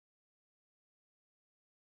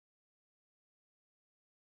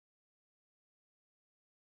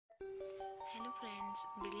Hello friends,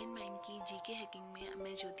 brilliant mind की GK hacking में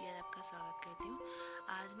मैं ज्योति आज आपका स्वागत करती हूँ।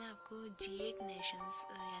 आज मैं आपको G8 नेशंस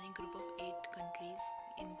यानी ग्रुप ऑफ 8 कंट्रीज़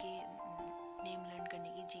इनके नेम लर्न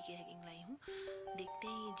करने की जीके हैकिंग लाई हूँ। देखते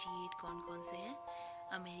हैं ये G8 कौन कौन से हैं।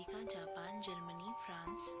 America, Japan, Germany,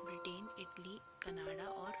 France, Britain, Italy, Canada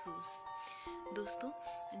और रूस। दोस्तों,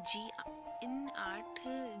 इन 8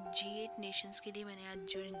 G8 नेशंस के लिए मैंने आज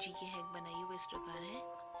जो जीके हैक बनाई है वो इस प्रकार है।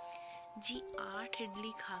 G8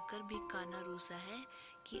 इडली खाकर भी काना रूसा है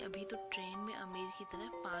कि अभी तो ट्रेन में अमीर की तरह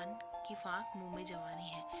पान की फांक मुंह में जवानी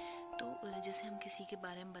है। तो जैसे हम किसी के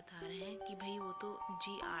बारे में बता रहे हैं कि भाई वो तो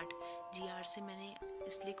G8 से मैंने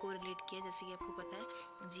इसलिए कोरिलेट किया, जैसे कि आपको पता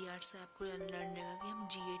है G8 से आपको लर्न रहेगा कि हम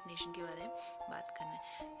G8 नेशन के बारे में बात करना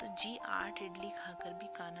है। तो G8 इडली खाकर भी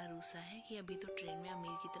काना रूसा है कि अभी तो ट्रेन में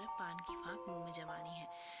अमीर की तरह पान की फांक मुंह में जवानी है।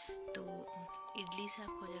 तो इडली से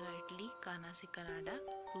आपको हो जाएगा इटली, काना से कनाडा,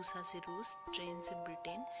 रूसा से रूस, ट्रेन से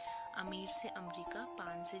ब्रिटेन, अमीर से अमेरिका,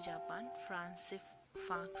 पान से जापान, फ्रांस से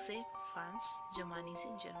फांक से फ्रांस, जर्मनी से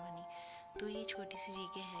जर्मनी। तो ये छोटी सी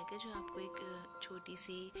जीके है कि जो आपको एक छोटी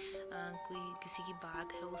सी कोई किसी की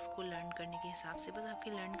बात है उसको लर्न करने के हिसाब से, बस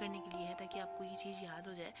आपके लर्न करने के लिए है ताकि आपको ये चीज़ याद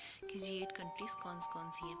हो जाए कि G8 कंट्रीज़ कौन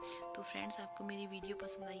सी हैं। तो फ्रेंड्स, आपको मेरी वीडियो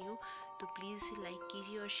पसंद आई हो तो प्लीज़ इसे लाइक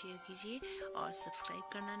कीजिए और शेयर कीजिए और सब्सक्राइब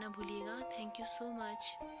करना ना भूलिएगा। Thank you so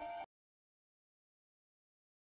much.